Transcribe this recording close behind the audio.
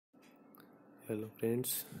Hello friends,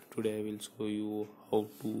 today I will show you how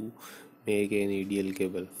to make an EDL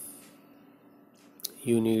cable.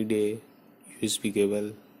 You need a USB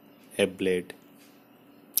cable, a blade.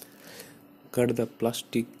 Cut the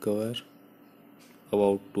plastic cover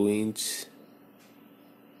about 2 inch.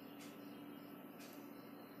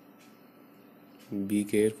 Be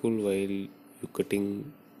careful while you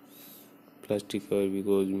cutting plastic cover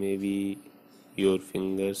because maybe your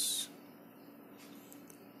fingers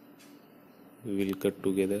will cut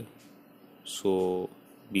together, so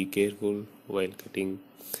be careful while cutting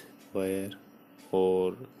wire,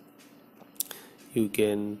 or you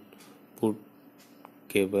can put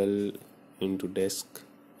cable into desk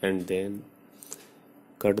and then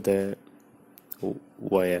cut the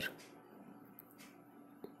wire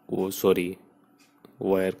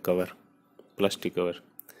wire cover, plastic cover.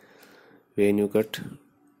 When you cut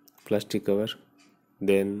plastic cover,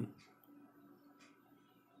 then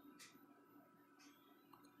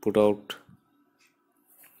put out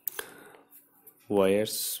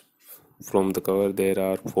wires from the cover. There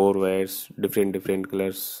are 4 wires, different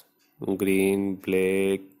colors: green,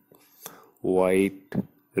 black, white,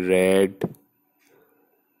 red.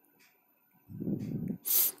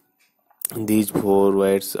 These 4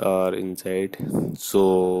 wires are inside,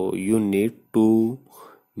 so you need to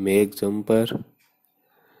make jumper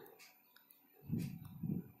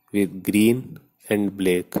with green and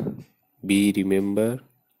black. Remember,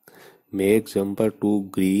 make jumper to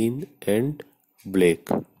green and black.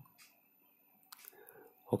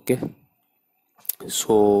 Okay,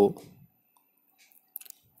 so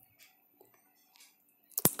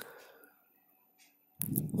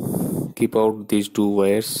keep out these 2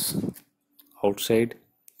 wires outside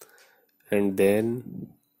and then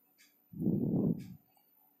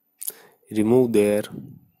remove their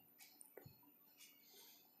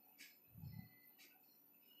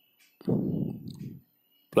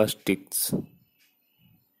plastics,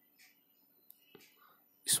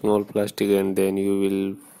 small plastic, and then you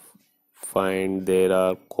will find there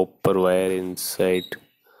are copper wire inside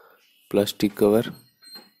plastic cover,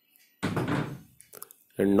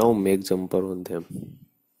 and now make jumper on them.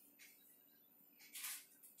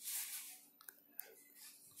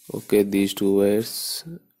 Okay, these 2 wires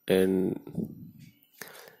and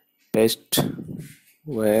paste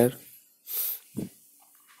wire.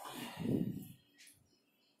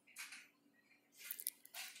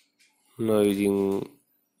 Now using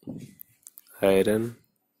iron,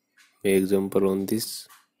 make jumper on this.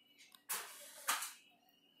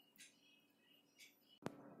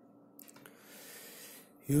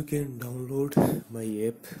 You can download my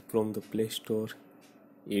app from the Play Store,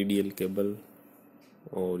 EDL cable,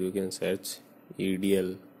 or you can search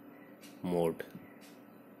EDL mode.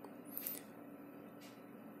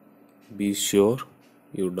 Be sure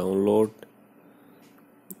you download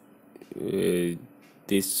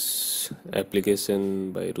this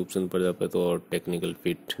application by Rupsan Prajapati or Technical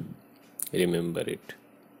Fit. Remember it.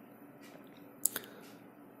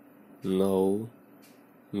 Now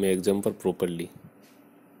make jumper properly.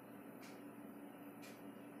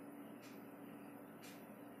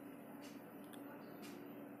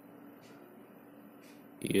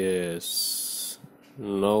 Yes,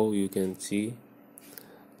 now you can see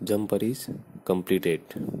jumper is completed.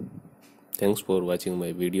 Thanks for watching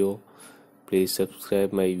my video. Please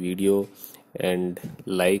subscribe my video and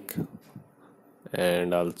like,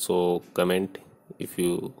 and also comment if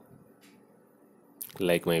you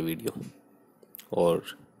like my video, or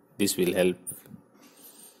this will help.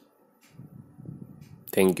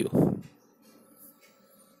 Thank you.